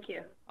perfect. Thank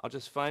you. I'll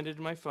just find it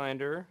in my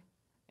Finder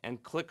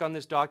and click on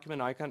this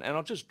document icon, and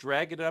I'll just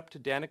drag it up to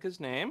Danica's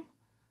name.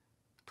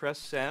 Press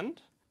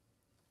send.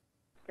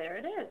 There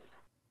it is.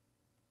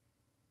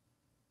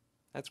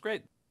 That's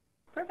great.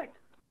 Perfect.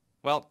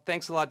 Well,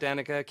 thanks a lot,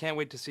 Danica. Can't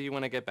wait to see you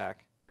when I get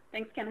back.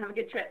 Thanks, Ken. Have a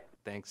good trip.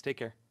 Thanks. Take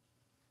care.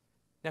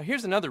 Now,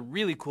 here's another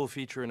really cool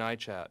feature in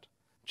iChat.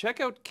 Check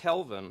out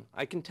Kelvin.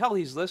 I can tell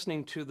he's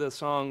listening to the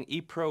song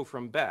ePro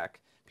from Beck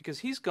because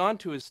he's gone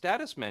to his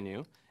status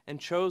menu and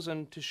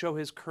chosen to show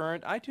his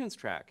current iTunes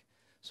track.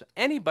 So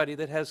anybody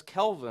that has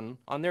Kelvin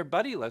on their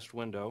buddy list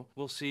window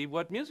will see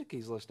what music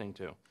he's listening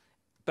to.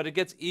 But it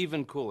gets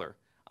even cooler.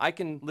 I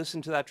can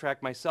listen to that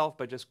track myself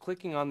by just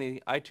clicking on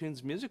the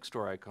iTunes Music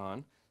Store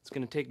icon. It's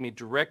going to take me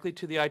directly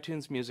to the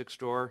iTunes Music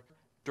Store,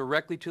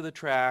 directly to the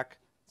track,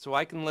 so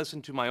I can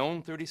listen to my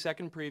own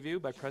 30-second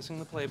preview by pressing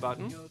the play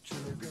button.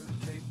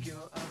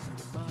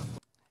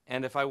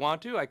 And if I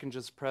want to, I can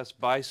just press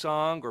buy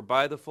song or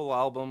buy the full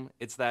album.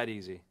 It's that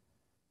easy.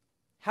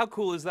 How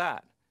cool is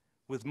that?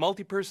 With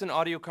multi-person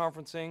audio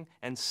conferencing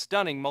and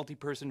stunning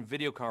multi-person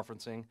video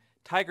conferencing,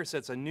 Tiger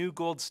sets a new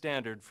gold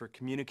standard for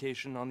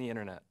communication on the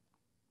internet.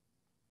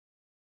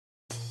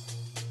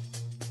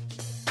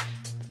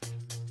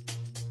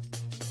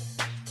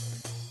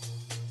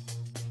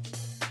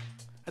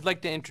 I'd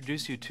like to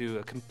introduce you to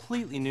a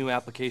completely new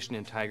application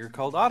in Tiger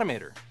called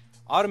Automator.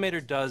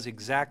 Automator does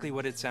exactly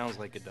what it sounds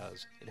like it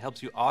does. It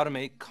helps you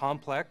automate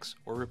complex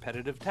or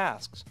repetitive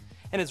tasks.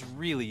 And it's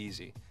really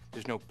easy.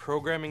 There's no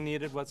programming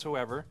needed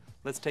whatsoever.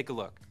 Let's take a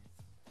look.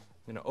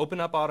 I'm going to open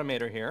up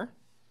Automator here.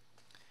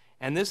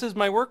 And this is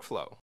my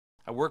workflow.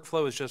 A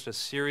workflow is just a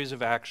series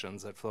of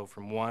actions that flow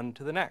from one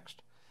to the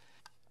next.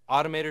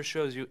 Automator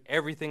shows you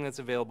everything that's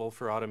available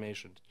for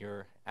automation.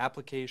 Your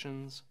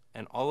applications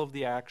and all of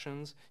the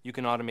actions. You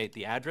can automate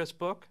the address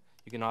book.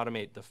 You can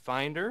automate the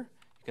Finder.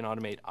 You can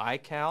automate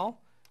iCal,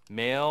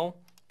 Mail,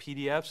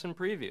 PDFs, and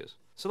previews.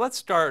 So let's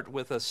start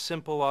with a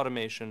simple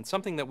automation,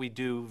 something that we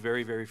do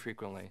very, very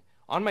frequently.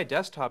 On my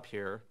desktop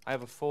here, I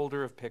have a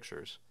folder of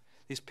pictures.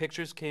 These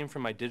pictures came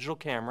from my digital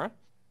camera,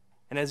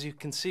 and as you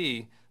can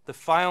see, the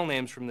file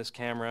names from this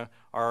camera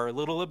are a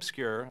little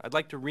obscure. I'd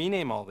like to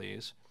rename all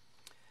these.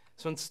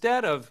 So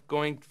instead of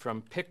going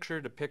from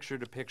picture to picture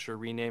to picture,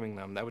 renaming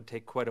them, that would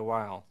take quite a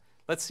while.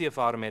 Let's see if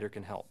Automator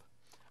can help.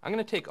 I'm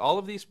going to take all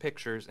of these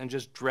pictures and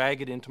just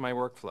drag it into my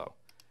workflow.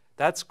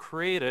 That's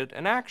created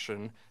an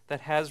action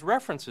that has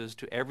references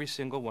to every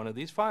single one of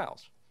these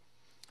files.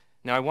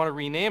 Now I want to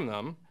rename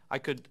them. I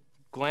could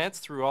glance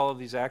through all of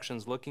these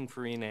actions looking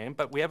for rename,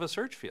 but we have a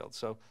search field.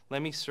 So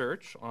let me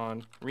search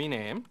on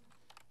rename.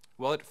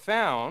 Well, it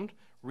found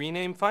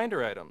rename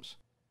Finder items.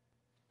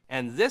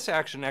 And this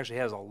action actually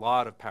has a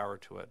lot of power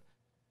to it.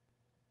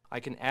 I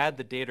can add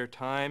the date or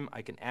time.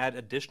 I can add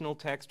additional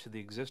text to the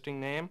existing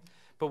name.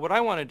 But what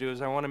I want to do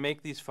is I want to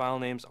make these file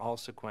names all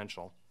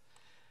sequential.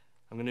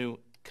 I'm going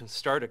to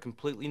start a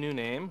completely new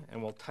name,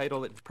 and we'll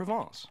title it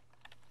Provence.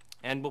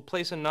 And we'll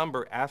place a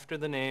number after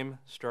the name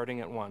starting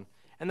at 1.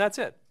 And that's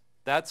it.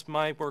 That's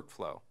my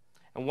workflow.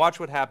 And watch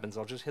what happens.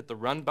 I'll just hit the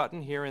Run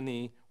button here in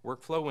the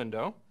workflow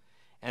window,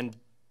 and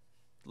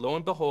lo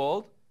and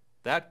behold,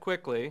 that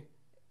quickly,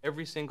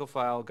 every single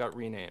file got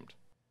renamed.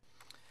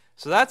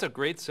 So that's a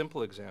great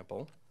simple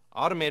example.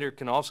 Automator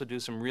can also do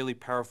some really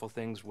powerful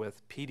things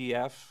with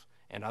PDF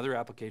and other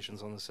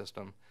applications on the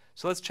system.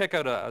 So let's check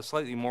out a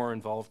slightly more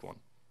involved one.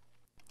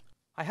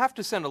 I have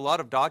to send a lot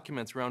of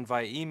documents around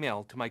via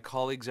email to my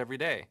colleagues every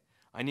day.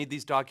 I need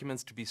these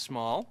documents to be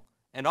small,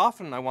 and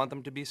often I want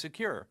them to be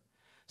secure.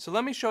 So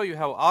let me show you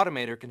how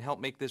Automator can help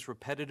make this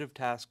repetitive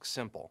task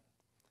simple.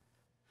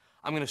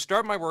 I'm going to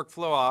start my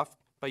workflow off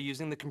by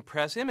using the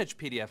Compress Image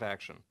PDF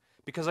action,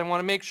 because I want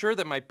to make sure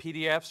that my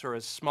PDFs are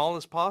as small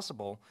as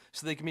possible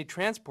so they can be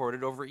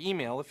transported over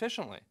email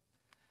efficiently.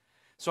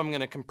 So I'm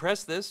going to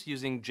compress this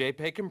using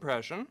JPEG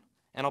compression,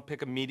 and I'll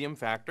pick a medium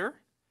factor.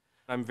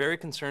 I'm very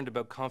concerned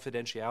about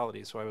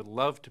confidentiality, so I would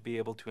love to be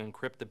able to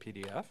encrypt the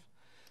PDF.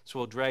 So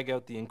we'll drag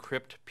out the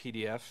encrypt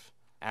PDF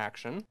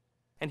action.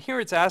 And here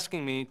it's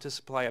asking me to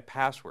supply a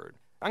password.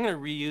 I'm going to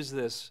reuse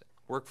this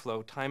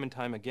workflow time and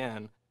time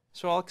again,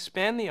 so I'll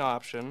expand the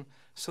option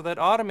so that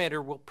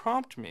Automator will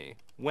prompt me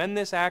when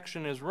this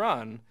action is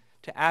run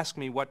to ask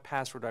me what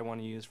password I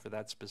want to use for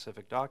that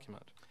specific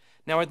document.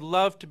 Now I'd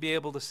love to be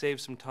able to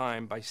save some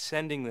time by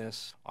sending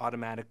this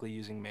automatically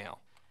using mail.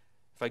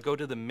 If I go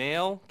to the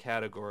mail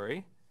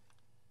category,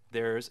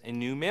 there's a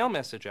new mail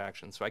message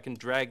action, so I can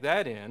drag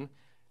that in.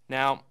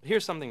 Now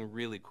here's something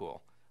really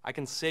cool. I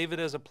can save it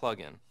as a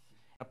plugin.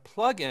 A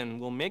plugin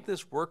will make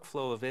this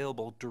workflow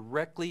available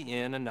directly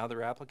in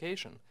another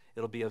application.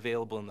 It'll be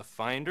available in the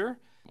Finder,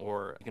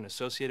 or you can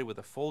associate it with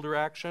a folder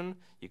action.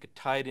 You could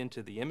tie it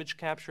into the image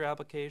capture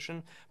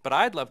application, but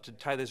I'd love to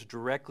tie this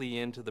directly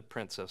into the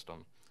print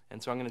system.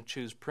 And so I'm going to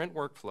choose Print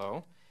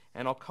Workflow,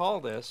 and I'll call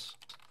this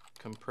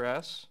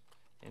Compress,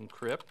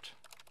 Encrypt,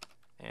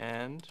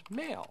 and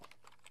Mail.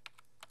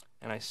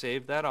 And I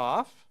save that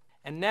off.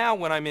 And now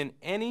when I'm in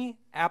any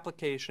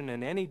application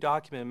and any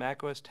document in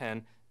macOS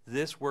 10,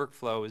 this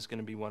workflow is going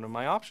to be one of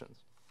my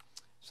options.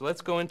 So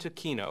let's go into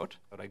Keynote.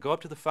 I go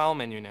up to the File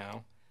menu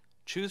now,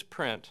 choose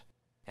Print,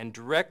 and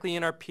directly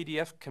in our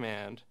PDF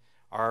command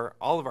are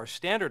all of our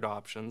standard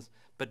options,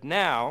 but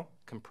now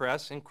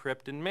Compress,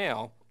 Encrypt, and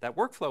Mail, that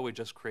workflow we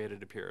just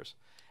created appears.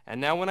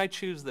 And now when I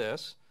choose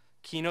this,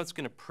 Keynote's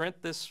going to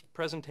print this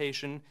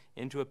presentation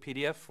into a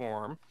PDF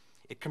form.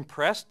 It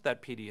compressed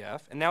that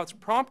PDF, and now it's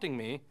prompting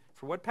me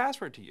for what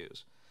password to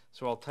use.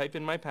 So I'll type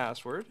in my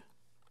password,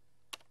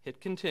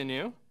 hit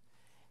Continue,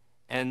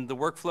 and the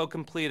workflow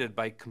completed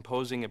by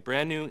composing a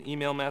brand new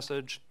email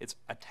message. It's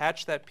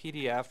attached that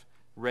PDF,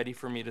 ready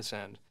for me to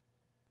send.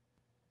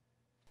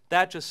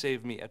 That just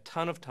saved me a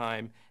ton of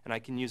time, and I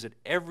can use it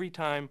every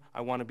time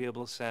I want to be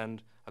able to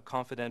send a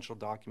confidential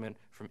document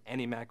from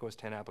any macOS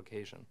 10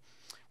 application.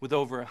 With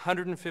over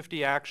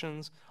 150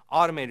 actions,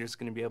 Automator is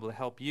going to be able to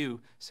help you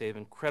save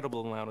an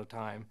incredible amount of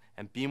time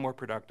and be more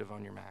productive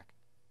on your Mac.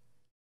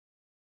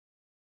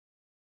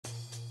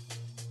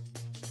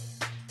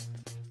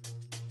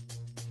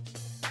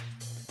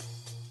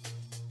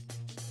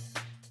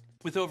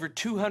 With over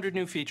 200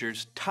 new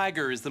features,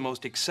 Tiger is the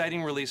most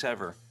exciting release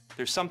ever.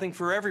 There's something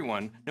for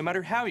everyone, no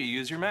matter how you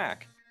use your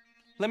Mac.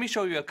 Let me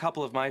show you a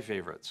couple of my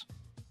favorites.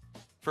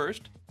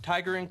 First,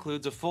 Tiger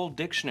includes a full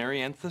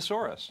dictionary and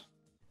thesaurus.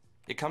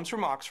 It comes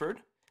from Oxford.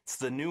 It's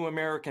the New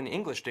American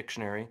English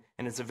Dictionary,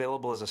 and it's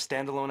available as a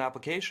standalone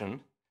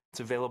application.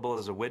 It's available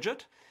as a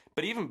widget,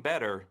 but even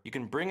better, you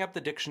can bring up the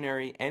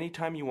dictionary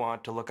anytime you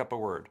want to look up a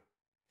word.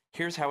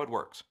 Here's how it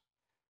works.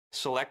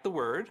 Select the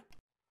word,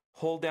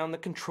 hold down the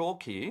Control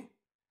key,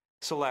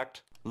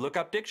 select Look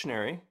Up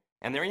Dictionary,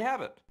 and there you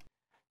have it.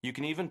 You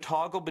can even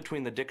toggle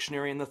between the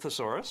dictionary and the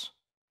thesaurus.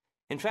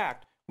 In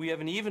fact, we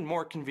have an even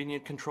more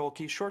convenient Control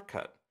key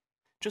shortcut.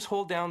 Just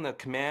hold down the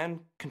Command,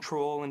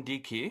 Control, and D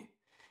key,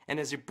 and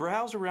as you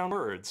browse around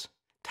words,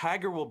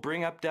 Tiger will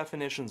bring up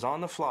definitions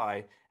on the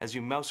fly as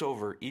you mouse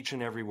over each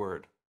and every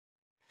word.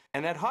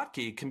 And that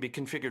hotkey can be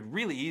configured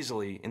really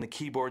easily in the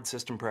keyboard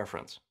system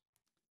preference.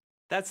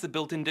 That's the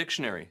built-in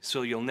dictionary,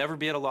 so you'll never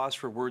be at a loss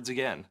for words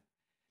again.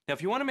 Now,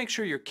 if you want to make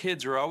sure your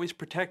kids are always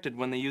protected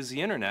when they use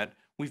the internet,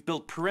 we've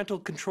built parental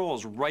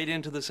controls right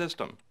into the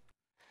system.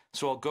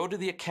 So I'll go to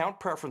the Account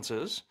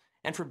Preferences,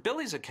 and for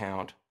Billy's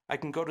account, I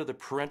can go to the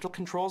Parental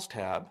Controls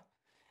tab,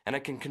 and I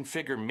can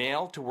configure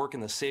Mail to work in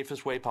the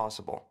safest way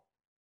possible.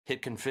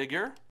 Hit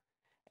Configure,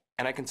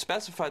 and I can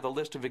specify the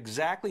list of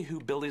exactly who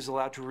Billy's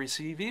allowed to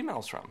receive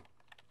emails from.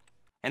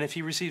 And if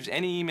he receives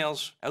any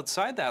emails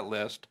outside that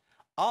list,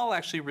 I'll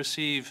actually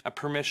receive a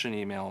permission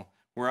email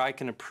where I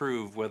can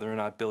approve whether or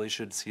not Billy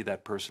should see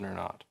that person or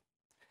not.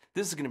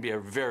 This is going to be a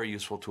very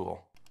useful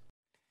tool.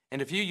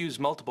 And if you use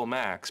multiple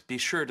Macs, be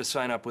sure to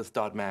sign up with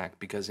 .Mac,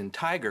 because in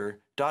Tiger,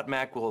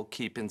 .Mac will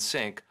keep in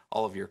sync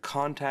all of your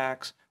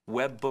contacts,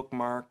 web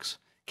bookmarks,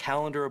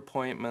 calendar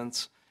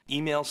appointments,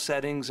 email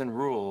settings and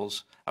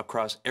rules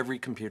across every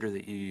computer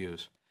that you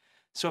use.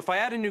 So if I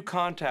add a new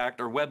contact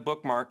or web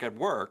bookmark at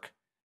work,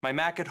 my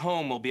Mac at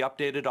home will be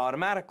updated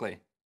automatically.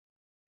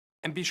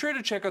 And be sure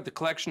to check out the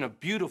collection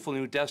of beautiful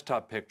new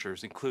desktop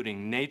pictures,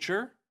 including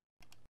nature,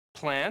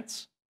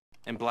 plants,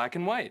 and black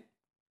and white.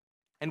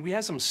 And we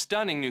have some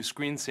stunning new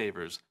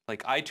screensavers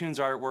like iTunes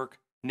artwork,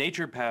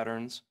 nature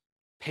patterns,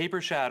 paper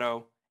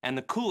shadow, and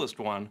the coolest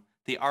one,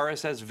 the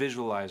RSS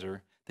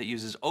visualizer that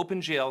uses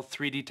OpenGL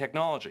 3D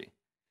technology.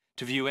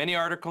 To view any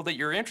article that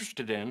you're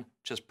interested in,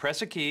 just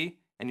press a key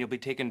and you'll be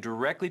taken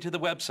directly to the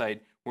website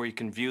where you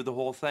can view the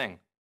whole thing.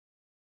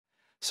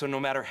 So no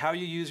matter how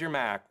you use your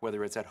Mac,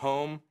 whether it's at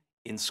home,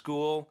 in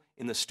school,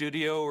 in the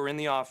studio, or in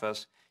the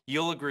office,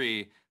 you'll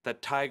agree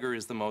that Tiger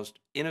is the most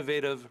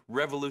innovative,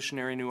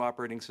 revolutionary new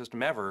operating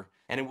system ever,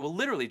 and it will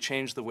literally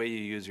change the way you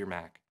use your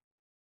Mac.